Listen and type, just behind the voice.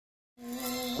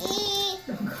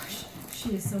Oh gosh,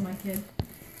 she is so my kid.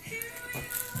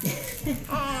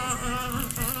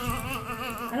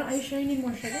 Are you sure you need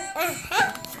more sugar?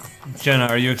 Jenna,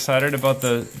 are you excited about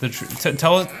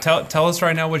tell us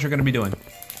right now what you're going to be doing.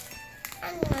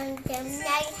 I'm going to do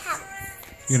my house.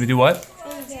 You're going to do what?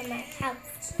 I'm going to do my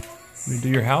house. You're going to do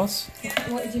your house? Do you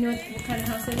know what kind of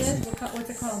house it is? What's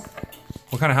it called?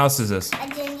 What kind of house is this? A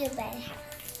gingerbread house.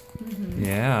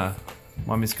 Yeah.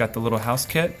 Mommy's got the little house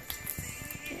kit.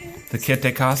 The kit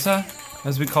de casa,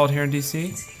 as we call it here in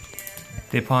DC.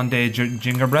 De pan de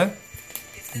gingerbread.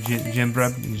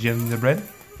 Gingerbread.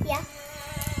 Yeah.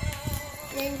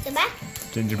 Gingerbread.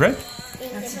 Gingerbread?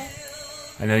 Gingerbread.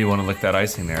 I know you want to lick that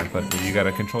icing there, but you got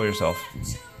to control yourself.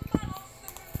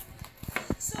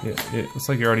 It looks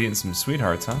like you're already eating some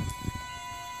sweethearts, huh?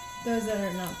 Those that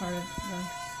are not part of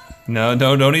the... No,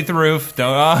 don't eat the roof.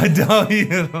 Don't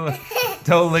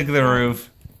lick the roof.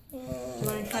 Do you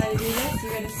want to try to do this?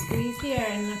 You're going to squeeze here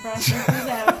and the frosting comes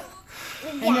out.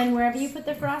 Yeah. And then wherever you put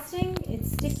the frosting,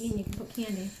 it's sticky and you can put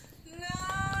candy. Do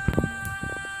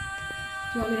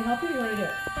you want me to help you or do you want to do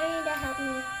it? I need to help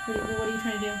me. What are you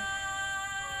trying to do?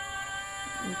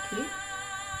 Okay.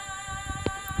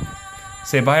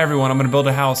 Say bye, everyone. I'm going to build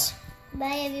a house.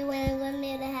 Bye everyone, I'm going to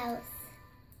build a house.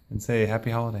 And say happy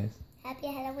holidays. Happy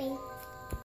Halloween.